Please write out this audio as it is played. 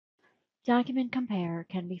Document Compare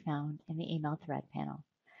can be found in the Email Thread panel.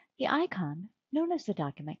 The icon, known as the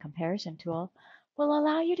Document Comparison tool, will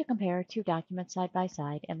allow you to compare two documents side by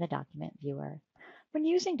side in the document viewer. When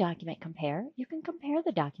using Document Compare, you can compare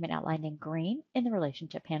the document outlined in green in the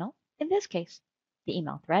Relationship panel, in this case, the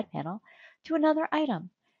Email Thread panel, to another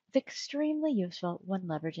item. It's extremely useful when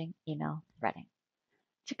leveraging email threading.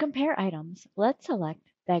 To compare items, let's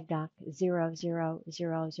select BegDoc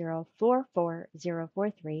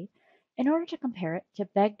 000044043 in order to compare it to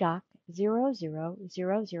BegDoc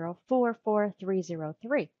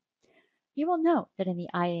 000044303. You will note that in the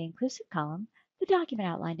IA Inclusive column, the document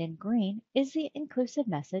outlined in green is the inclusive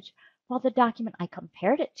message, while the document I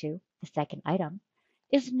compared it to, the second item,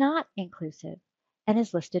 is not inclusive and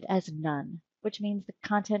is listed as none, which means the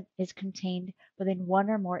content is contained within one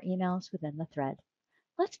or more emails within the thread.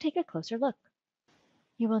 Let's take a closer look.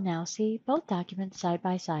 You will now see both documents side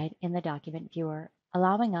by side in the document viewer,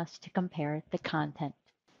 allowing us to compare the content.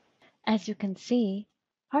 As you can see,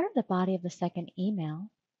 part of the body of the second email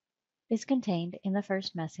is contained in the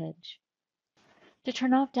first message. To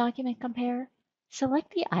turn off Document Compare,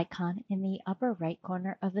 select the icon in the upper right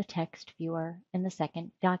corner of the text viewer in the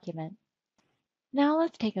second document. Now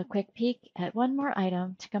let's take a quick peek at one more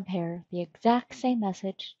item to compare the exact same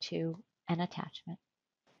message to an attachment.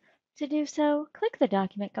 To do so, click the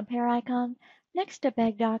Document Compare icon next to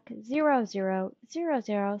BegDoc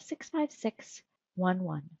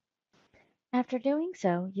 000065611. After doing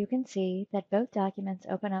so, you can see that both documents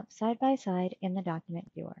open up side by side in the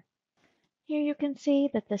document viewer. Here you can see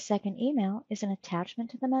that the second email is an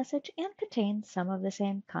attachment to the message and contains some of the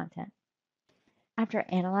same content. After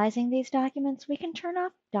analyzing these documents, we can turn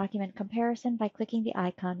off document comparison by clicking the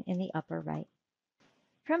icon in the upper right.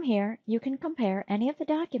 From here, you can compare any of the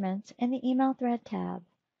documents in the Email Thread tab.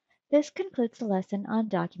 This concludes the lesson on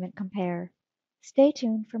Document Compare. Stay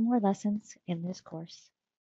tuned for more lessons in this course.